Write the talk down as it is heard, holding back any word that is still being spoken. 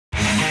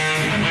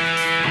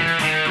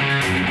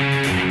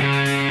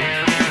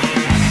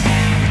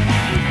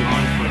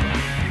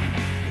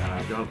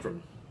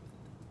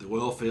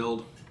oil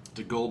field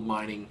to gold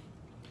mining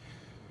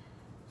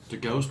to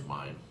ghost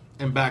mine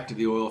and back to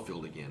the oil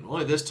field again.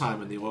 Only this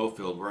time in the oil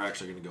field, we're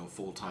actually going to go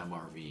full-time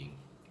RVing.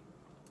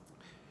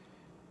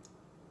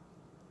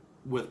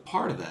 With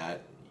part of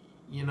that,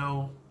 you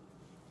know,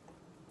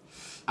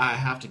 I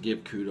have to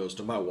give kudos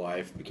to my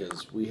wife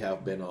because we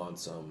have been on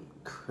some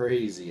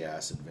crazy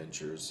ass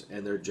adventures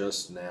and they're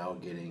just now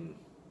getting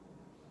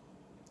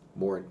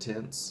more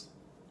intense.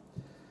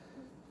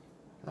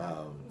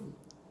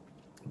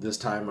 This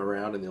time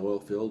around in the oil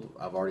field,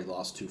 I've already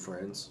lost 2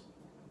 friends.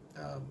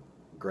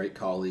 Great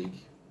colleague,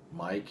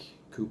 Mike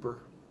Cooper,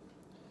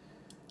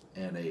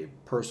 and a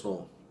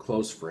personal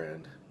close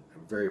friend,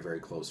 a very, very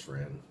close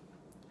friend,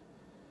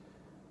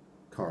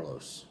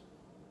 Carlos.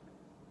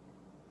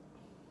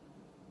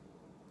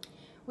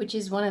 Which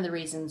is one of the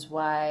reasons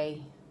why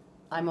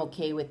I'm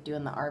okay with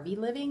doing the RV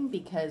living,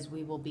 because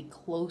we will be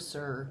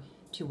closer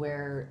to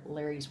where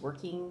Larry's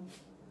working.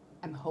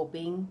 I'm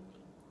hoping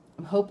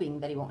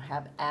that he won't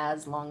have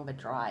as long of a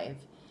drive.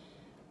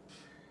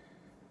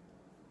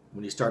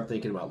 When you start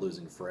thinking about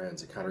losing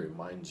friends, it kind of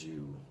reminds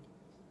you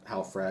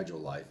how fragile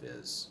life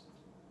is.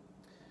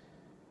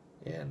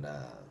 And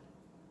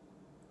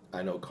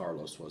I know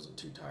Carlos wasn't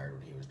too tired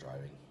when he was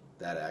driving.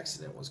 That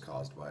accident was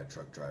caused by a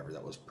truck driver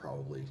that was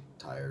probably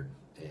tired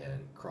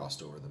and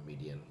crossed over the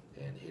median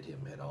and hit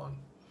him head on.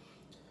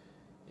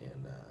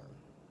 And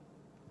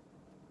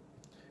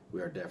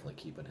we are definitely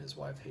keeping his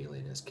wife Haley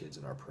and his kids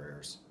in our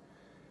prayers.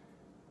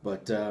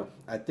 But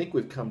I think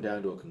we've come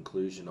down to a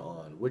conclusion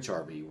on which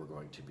RV we're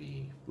going to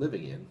be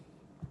living in.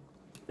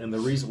 And the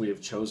reason we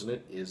have chosen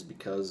it is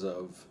because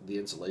of the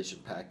insulation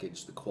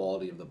package, the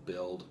quality of the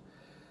build,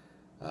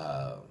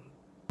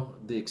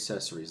 the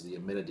accessories, the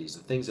amenities,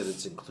 the things that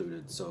it's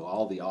included. So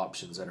all the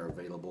options that are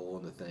available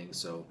and the things.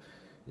 So,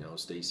 you know,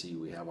 Stacie,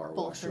 we have our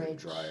washer and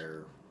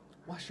dryer,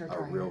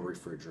 our real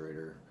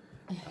refrigerator,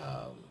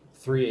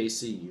 3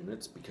 AC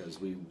units because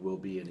we will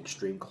be in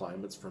extreme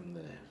climates from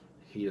the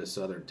heat of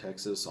southern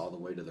Texas all the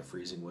way to the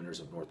freezing winters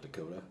of North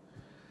Dakota.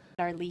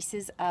 Our lease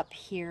is up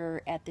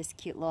here at this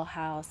cute little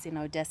house in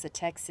Odessa,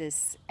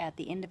 Texas at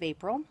the end of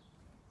April.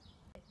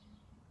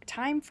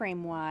 Time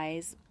frame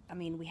wise, I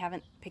mean, we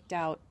haven't picked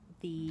out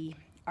the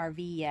RV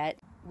yet.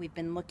 We've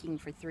been looking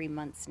for 3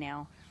 months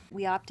now.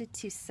 We opted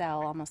to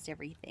sell almost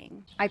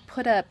everything. I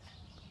put up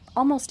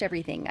almost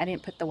everything. I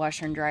didn't put the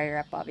washer and dryer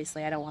up,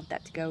 obviously. I don't want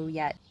that to go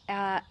yet.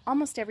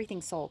 Almost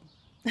everything sold.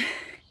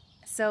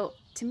 So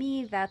to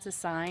me, that's a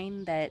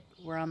sign that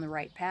we're on the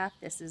right path.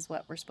 This is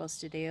what we're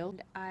supposed to do.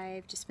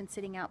 I've just been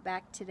sitting out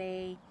back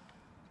today,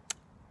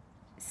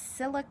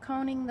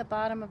 siliconing the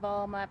bottom of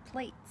all my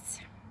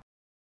plates.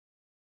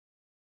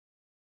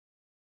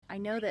 I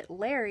know that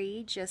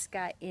Larry just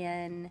got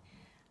in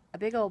a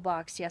big old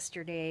box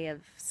yesterday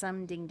of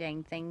some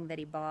ding-dang thing that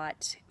he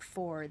bought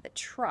for the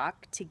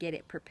truck to get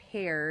it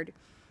prepared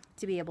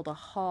to be able to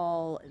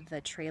haul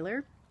the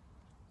trailer,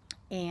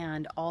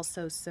 and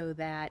also so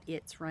that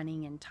it's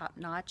running in top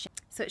notch.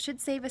 So it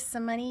should save us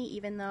some money,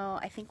 even though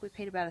I think we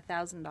paid about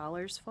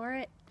 $1,000 for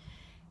it.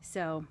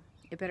 So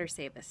it better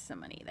save us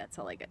some money. That's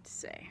all I got to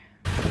say.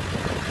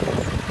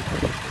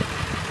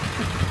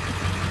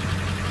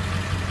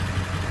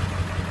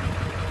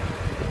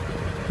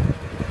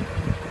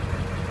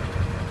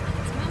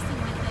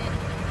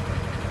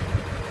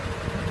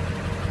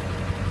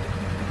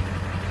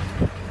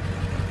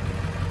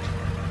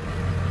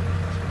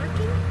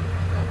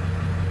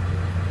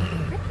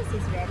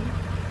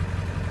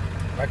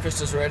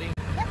 Breakfast is ready.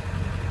 Yep.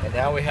 And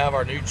now we have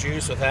our new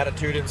juice with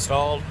attitude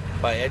installed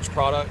by Edge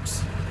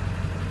Products.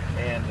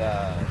 And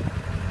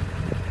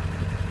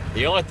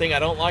the only thing I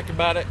don't like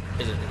about it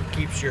is it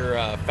keeps your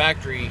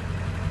factory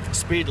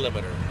speed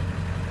limiter.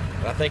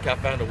 But I think I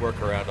found a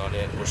workaround on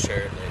it. We'll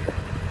share it later.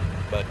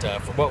 But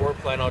for what we're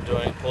planning on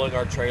doing, pulling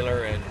our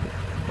trailer and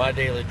my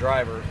daily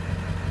driver,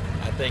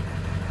 I think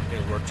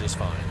it'll work just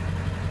fine.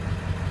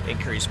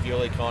 Increased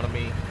fuel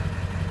economy,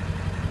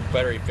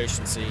 better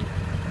efficiency,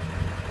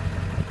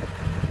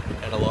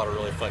 and a lot of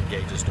really fun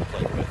gauges to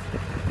play with.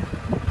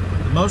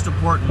 The most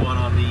important one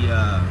on the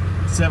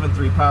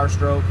 7.3 Power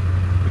Stroke,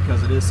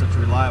 because it is such a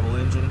reliable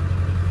engine,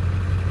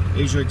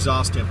 is your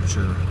exhaust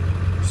temperature.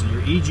 So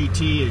your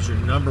EGT is your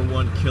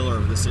 #1 killer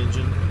of this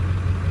engine,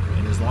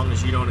 and as long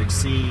as you don't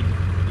exceed,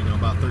 you know,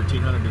 about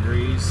 1,300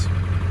 degrees,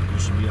 you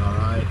should be all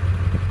right.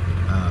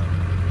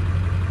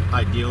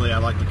 Ideally, I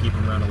like to keep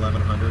them around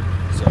 1,100.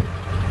 So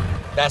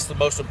that's the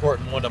most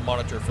important one to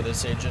monitor for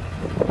this engine.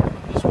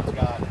 This one's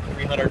got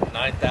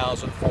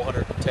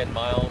 309,410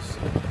 miles,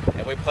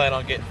 and we plan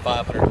on getting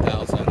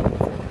 500,000 out of it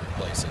before we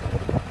replace it. So,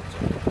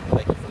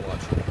 thank you for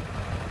watching.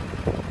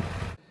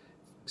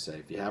 So,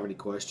 if you have any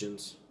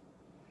questions,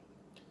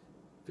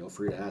 feel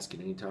free to ask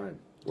at any time.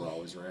 We're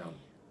always around.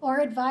 Or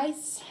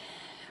advice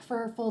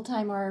for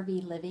full-time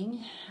RV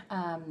living,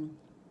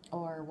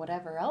 or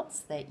whatever else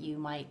that you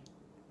might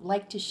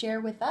like to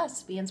share with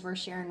us, being we're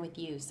sharing with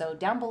you. So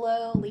down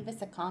below, leave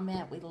us a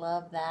comment. We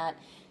love that.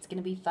 It's going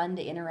to be fun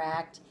to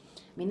interact.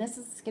 I mean, this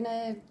is going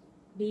to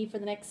be for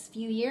the next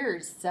few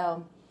years.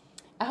 So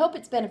I hope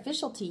it's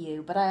beneficial to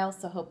you, but I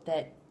also hope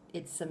that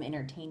it's some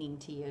entertaining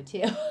to you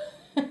too.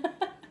 Come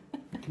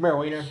here,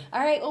 Wiener. All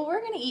right, well, we're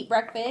going to eat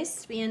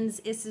breakfast because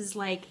this is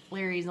like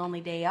Larry's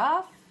only day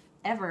off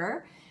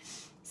ever,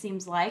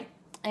 seems like.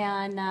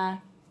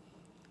 And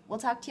we'll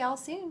talk to y'all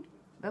soon.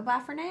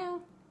 Bye-bye for now.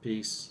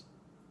 Peace.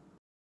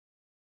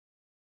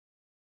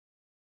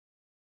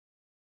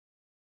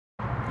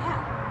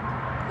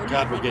 Yeah. What are you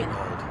God, we're thinking? getting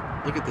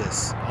old. Look at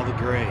this. All the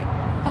gray.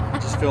 I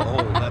just feel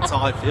old. That's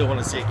all I feel when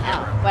I see a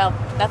camera. Oh, well,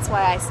 that's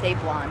why I stay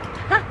blonde.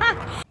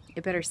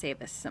 It better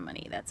save us some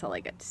money. That's all I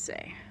got to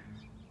say.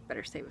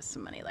 Better save us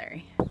some money,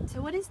 Larry.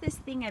 So what is this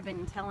thing I've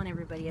been telling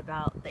everybody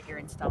about that you're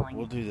installing?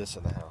 We'll do this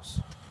in the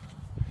house.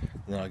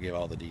 And then I'll give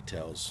all the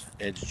details.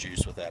 Edge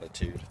juice with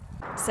attitude.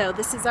 So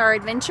this is our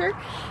adventure.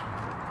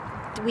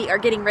 We are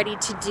getting ready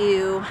to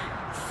do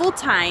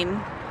full-time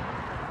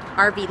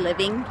RV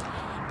living,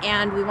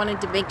 and we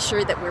wanted to make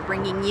sure that we're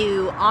bringing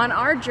you on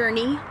our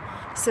journey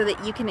so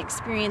that you can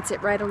experience it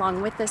right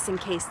along with us in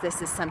case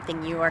this is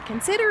something you are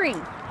considering.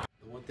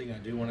 The one thing I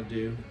do want to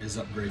do is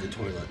upgrade the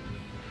toilet.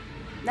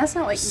 That's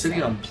not what you Sitting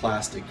said. on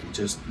plastic is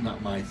just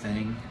not my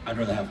thing. I'd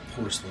rather have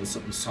porcelain,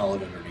 something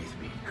solid underneath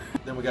me.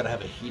 Then we got to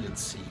have a heated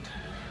seat.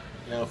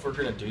 You know, if we're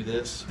gonna do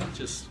this,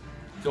 just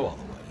go all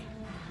the way.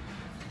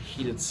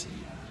 Heated seat,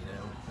 you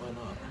know, why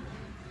not?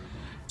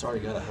 It's already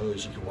got a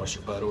hose you can wash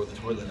your butt or the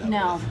toilet out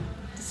No, with.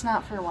 it's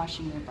not for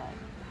washing your butt.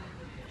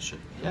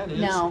 Yeah, it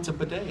is. No. It's a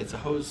bidet. It's a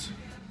hose.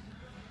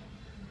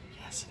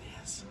 Yes,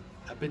 it is.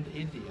 I've been to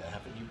India.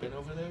 Haven't you been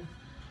over there?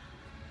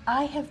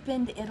 I have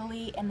been to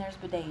Italy and there's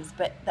bidets,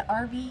 but the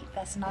RV,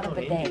 that's not a No,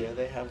 in bidet. India,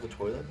 they have the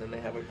toilet, then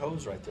they have a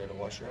hose right there to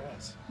wash your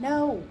ass.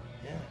 No,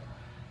 Yeah.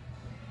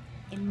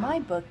 in my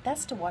book,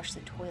 that's to wash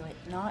the toilet,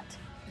 not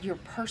your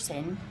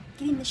person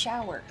getting the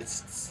shower.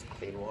 It's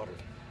clean water.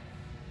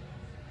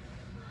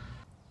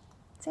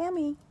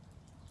 Sammy.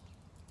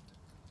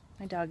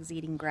 My dog's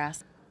eating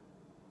grass.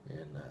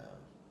 And,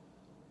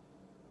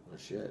 oh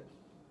shit.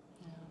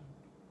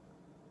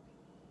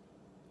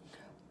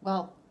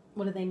 Well,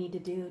 what do they need to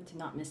do to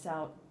not miss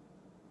out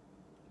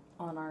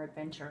on our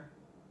adventure?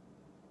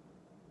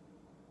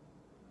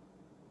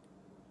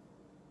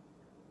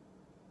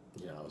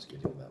 Yeah, I was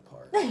getting to that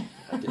part.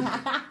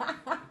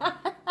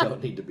 I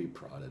don't need to be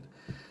prodded.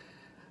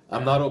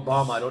 I'm not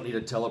Obama. I don't need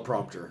a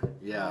teleprompter.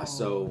 Yeah,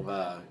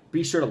 so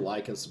be sure to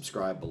like and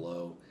subscribe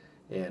below.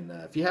 And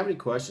if you have any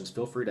questions,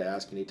 feel free to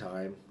ask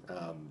anytime.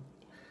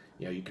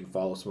 You know, you can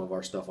follow some of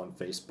our stuff on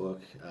Facebook.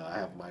 I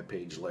have my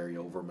page, Larry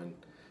Overman.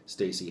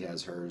 Stacie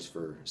has hers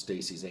for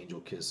Stacie's Angel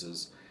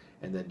Kisses.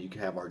 And then you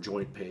can have our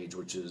joint page,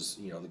 which is,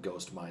 you know, the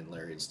Ghost Mind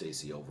Larry and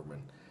Stacie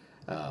Overman.